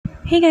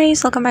Hey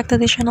guys, welcome back to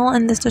the channel.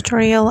 In this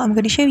tutorial, I'm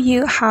going to show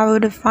you how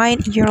to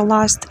find your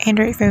lost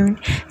Android phone.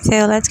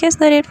 So let's get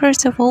started.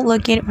 First of all,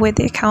 log in with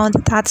the account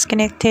that's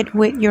connected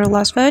with your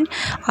lost phone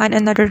on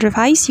another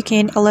device. You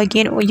can log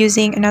in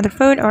using another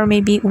phone or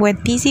maybe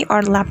with PC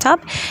or laptop.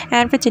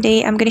 And for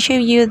today, I'm going to show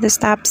you the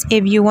steps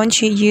if you want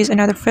to use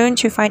another phone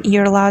to find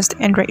your lost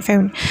Android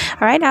phone.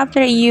 Alright,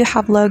 after you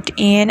have logged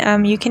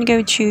in, you can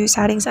go to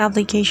settings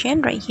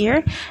application right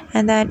here,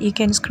 and then you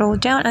can scroll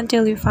down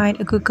until you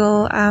find a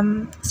Google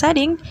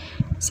setting.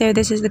 So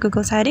this is the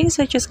Google settings,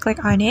 so just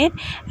click on it,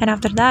 and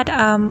after that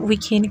we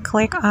can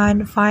click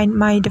on find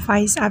my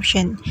device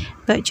option,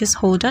 but just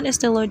hold on, it's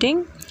still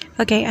loading.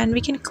 Okay, and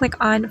we can click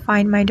on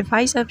find my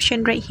device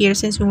option right here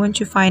since we want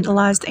to find a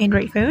lost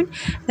Android phone.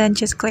 Then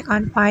just click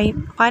on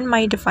find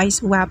my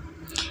device web,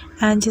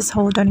 and just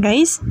hold on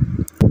guys.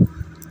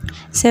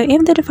 So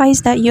if the device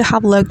that you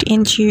have logged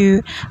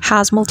into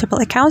has multiple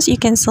accounts, you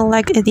can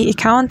select the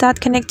account that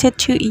connected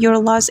to your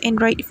lost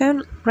Android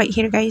phone right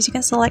here guys. You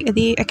can select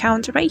the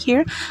account right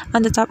here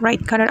on the top right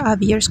corner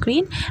of your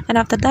screen, and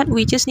after that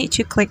we just need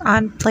to click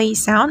on play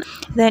sound.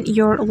 Then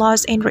your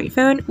lost Android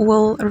phone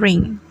will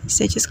ring,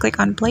 so just click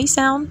on play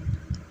sound.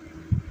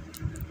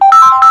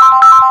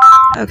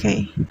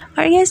 Okay,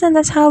 alright guys, and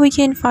that's how we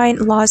can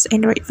find lost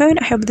Android phone.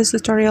 I hope this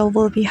tutorial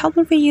will be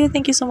helpful for you.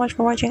 Thank you so much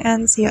for watching,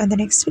 and see you in the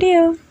next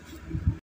video.